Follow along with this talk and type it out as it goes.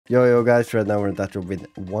Yo guys, right now we're at that drop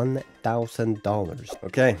with $1,000.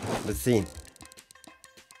 Okay, let's see.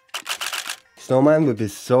 Snowman would be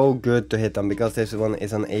so good to hit on because this one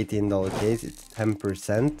is an $18 case. It's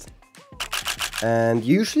 10%. And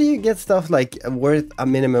usually you get stuff like worth a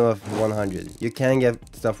minimum of 100. You can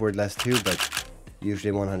get stuff worth less too, but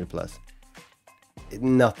usually 100 plus.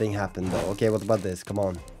 Nothing happened though. Okay, what about this? Come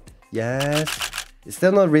on. Yes. It's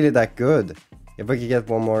still not really that good. If we could get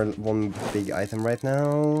one big item right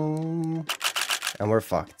now, and we're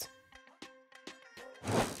fucked.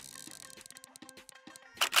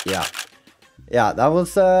 Yeah, that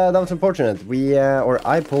was unfortunate.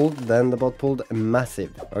 I pulled, then the bot pulled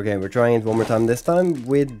massive. Okay, we're trying it one more time. This time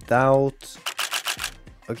without.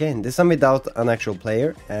 Okay, this time without an actual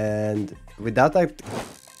player and without that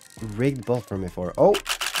rigged bot from before. Oh,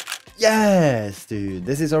 yes, dude.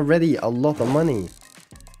 This is already a lot of money.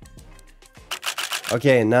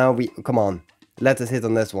 Okay, now come on. Let us hit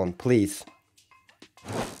on this one, please.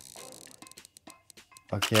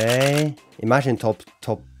 Okay. Imagine top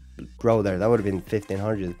row there. That would have been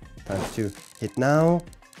 1500 times 2. Hit now.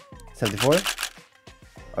 74.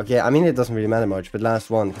 Okay, I mean it doesn't really matter much, but last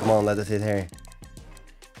one. Come on, let us hit here.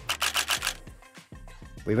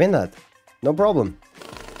 We win that. No problem.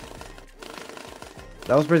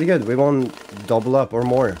 That was pretty good. We won double up or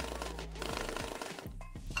more.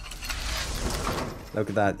 Look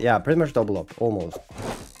at that. Yeah, pretty much double up. Almost.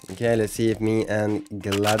 Okay, let's see if me and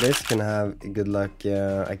Gladys can have good luck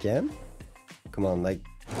again. Come on, like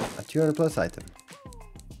a 200 plus item.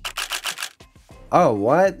 Oh,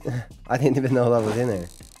 what? I didn't even know that was in there.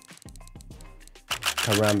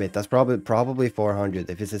 Karambit. That's probably 400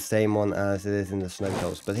 if it's the same one as it is in the Snug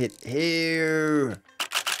Toast. But hit here.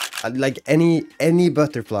 Like any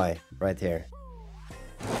butterfly right here.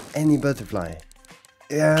 Any butterfly.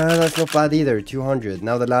 Yeah, that's not bad either. 200.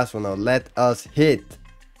 Now the last one now. Let us hit.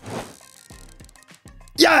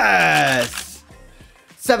 Yes!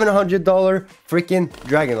 $700 freaking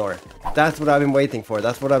Dragon Ore. That's what I've been waiting for.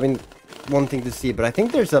 That's what I've been wanting to see. But I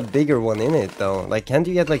think there's a bigger one in it though. Like, can't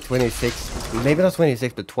you get like 26? Maybe not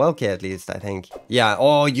 26, but 12k at least, I think. Yeah.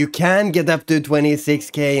 Oh, you can get up to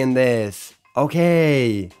 26k in this.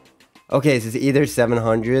 Okay. Okay, so it's either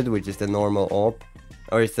 700, which is the normal op,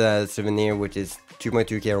 or it's a souvenir, which is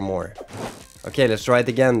 2.2k or more. Okay, let's try it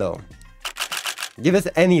again though. Give us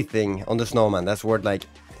anything on the snowman that's worth like,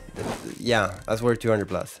 yeah, that's worth 200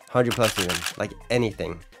 plus, 100 plus even, like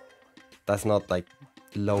anything. That's not like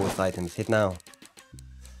lowest items. Hit now.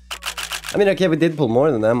 I mean, okay, we did pull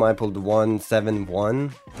more than them. I pulled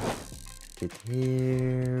 171. Hit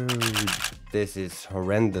here. This is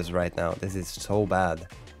horrendous right now. This is so bad.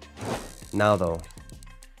 Now though.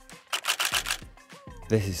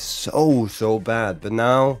 This is so bad, but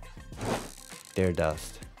now they're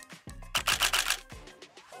dust.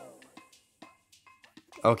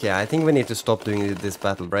 Okay, I think we need to stop doing this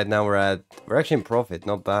battle. Right now we're actually in profit,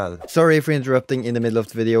 not bad. Sorry for interrupting in the middle of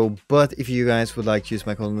the video, but if you guys would like to use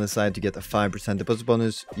my code on the side to get a 5% deposit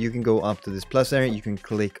bonus, you can go up to this plus there, you can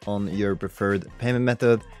click on your preferred payment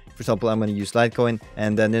method. For example, I'm going to use Litecoin,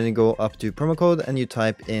 and then you go up to promo code and you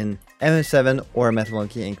type in MS7 or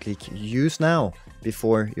MetalMonkey and click use now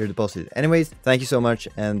before your deposit. Anyways, thank you so much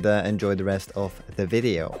and enjoy the rest of the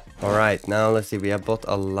video. Alright, now let's see, we have bought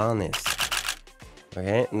Alanis.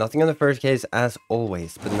 Okay, nothing on the first case as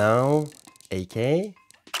always, but now AK,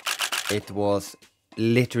 it was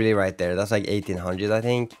literally right there. That's like 1800, I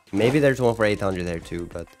think. Maybe there's one for 800 there too,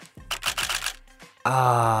 but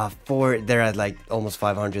they're at like almost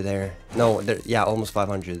 500 there. No, yeah, almost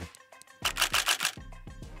 500.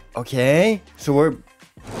 Okay, so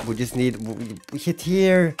we just need, we hit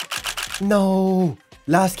here. No,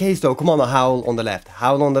 last case though. Come on, a howl on the left,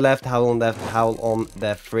 howl on the left, howl on the left, howl on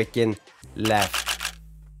the freaking left.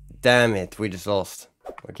 Damn it, we just lost.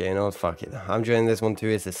 Okay, you know what, fuck it. I'm joining this one too.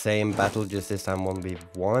 It's the same battle, just this time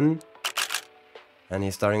 1v1. And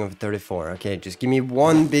he's starting with 34. Okay, just give me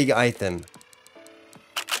one big item.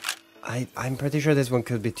 I'm pretty sure this one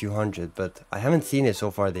could be 200, but I haven't seen it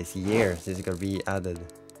so far this year since it got re-added.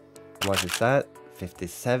 How much is that?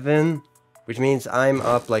 57, which means I'm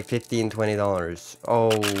up like $15-20.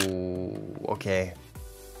 Oh, okay.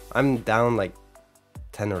 I'm down like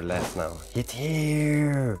 10 or less now. Hit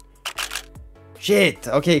here. Shit.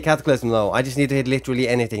 Okay, Cataclysm though. I just need to hit literally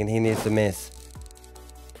anything and he needs to miss.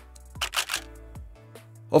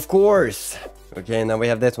 Of course. Okay, now we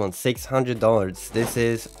have this one. $600. This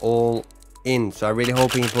is all in. So I really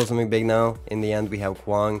hope we can pull something big now. In the end, we have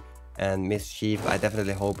Kwang and Mischief. I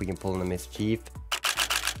definitely hope we can pull in a Mischief.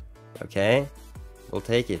 Okay, we'll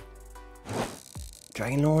take it.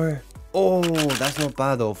 Dragon Lore. Oh, that's not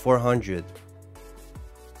bad though. 400.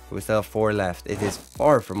 We still have 4 left. It is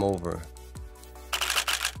far from over.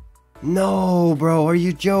 No, bro, are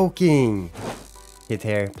you joking? Hit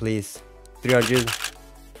here, please. 300.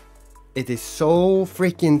 It is so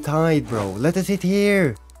freaking tight, bro. Let us hit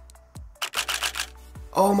here.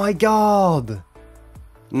 Oh my god.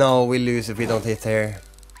 No, we lose if we don't hit here.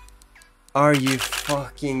 Are you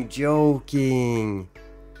fucking joking?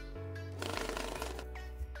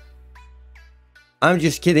 I'm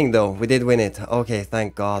just kidding though. We did win it. Okay,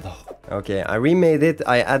 thank god. Okay, I remade it.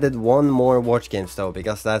 I added one more watch games though,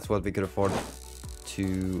 because that's what we could afford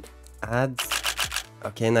to add.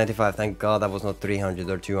 Okay, 95. Thank god that was not 300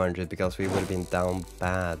 or 200, because we would have been down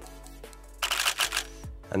bad.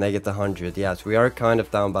 And they get 100. Yes, we are kind of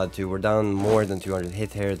down bad too. We're down more than 200.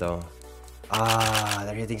 Hit here though. Ah,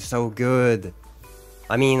 they're hitting so good.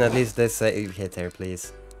 I mean, at least this hit here,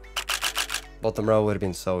 please. Bottom row would have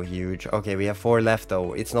been so huge. Okay, we have 4 left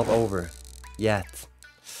though. It's not over yet.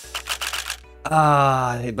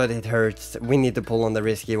 Ah, but it hurts. We need to pull on the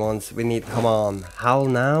risky ones. We need, come on. How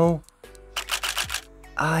now?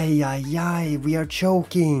 Ay, ay, ay, we are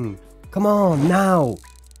choking. Come on, now.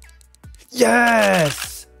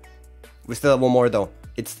 Yes! We still have one more though.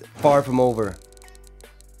 It's far from over.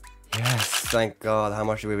 Yes, thank god. How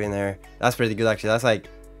much do we win here? That's pretty good actually. That's like,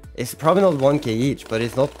 it's probably not 1k each, but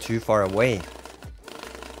it's not too far away.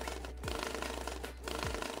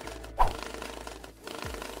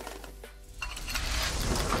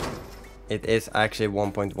 It is actually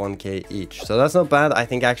 1.1k each, so that's not bad. I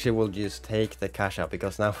think actually we'll just take the cash out,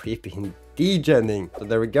 because now we've been degenning. So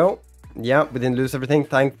there we go. Yeah, we didn't lose everything,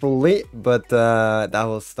 thankfully, but that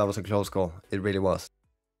was a close call. It really was.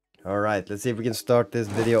 All right, let's see if we can start this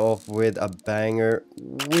video off with a banger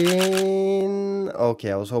win.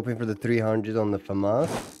 Okay, I was hoping for the 300 on the FAMAS.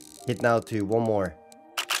 Hit now to one more.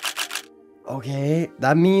 Okay,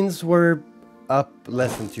 that means we're up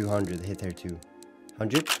less than 200. Hit here too.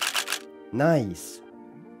 100. Nice.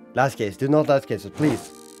 Last case. Do not last cases,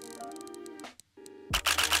 please.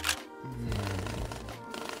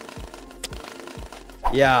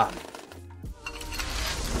 Yeah.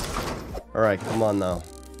 Alright, come on now.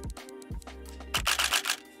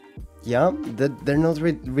 Yeah, they're not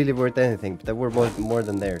really worth anything, but they were more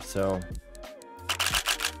than there, so...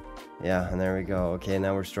 Yeah, and there we go. Okay,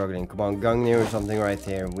 now we're struggling. Come on, Gungnir or something right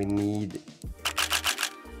here. We need...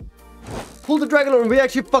 Pull the Dragon Lord, we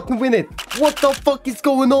actually fucking win it! What the fuck is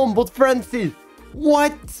going on, but Francis?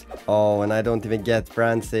 What? Oh, and I don't even get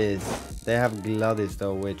Francis. They have Gladys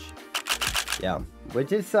though, which... Yeah,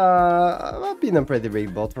 which is been a pretty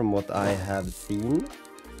big bot from what I have seen.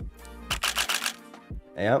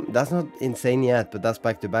 Yeah, that's not insane yet, but that's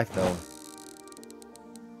back to back though.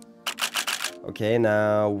 Okay,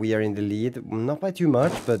 now we are in the lead. Not by too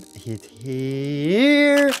much, but hit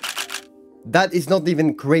here. That is not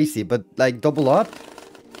even crazy, but like double up.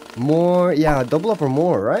 More, yeah, double up or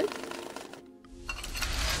more, right?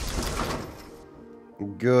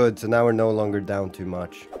 Good, so now we're no longer down too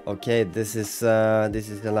much. Okay, this is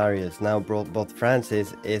hilarious. Now both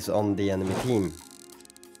Francis is on the enemy team.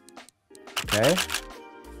 Okay.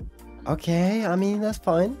 Okay, I mean, that's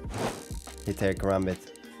fine. Hit here, Karambit.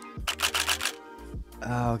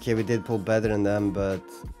 Okay, we did pull better than them, but...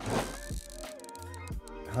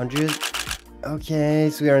 100. Okay,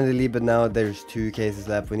 so we are in the lead, but now there's 2 cases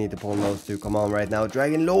left. We need to pull those 2. Come on right now,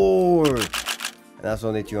 Dragon Lord! And that's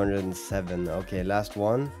only 207. Okay, last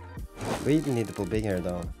one. We need to pull big here,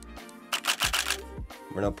 though.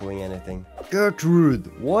 We're not pulling anything.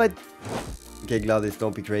 Gertrude! What? Okay, Gladys,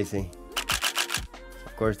 don't be crazy.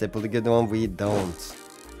 Of course, they pulled a good one. We don't.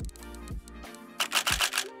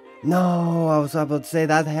 No, I was about to say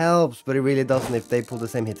that helps, but it really doesn't if they pull the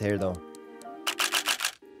same hit here, though.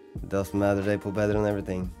 It doesn't matter, they pull better on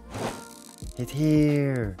everything. Hit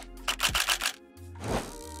here.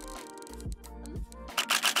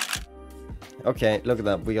 Okay, look at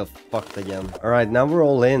that, we got fucked again. Alright, now we're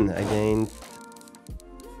all in against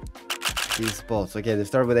these spots. Okay, they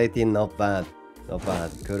start with 18, not bad. Not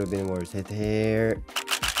bad, could have been worse. Hit here.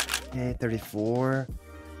 Okay, 34.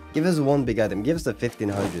 Give us one big item, give us the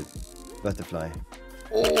 1500 butterfly.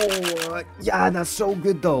 Oh, yeah, that's so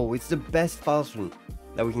good though. It's the best Falstron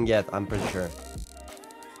that we can get, I'm pretty sure.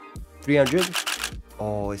 300.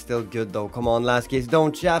 Oh, it's still good though. Come on, last case,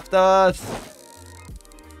 don't shaft us.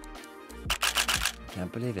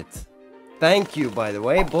 Can't believe it. Thank you, by the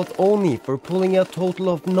way, but only for pulling a total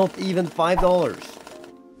of not even $5.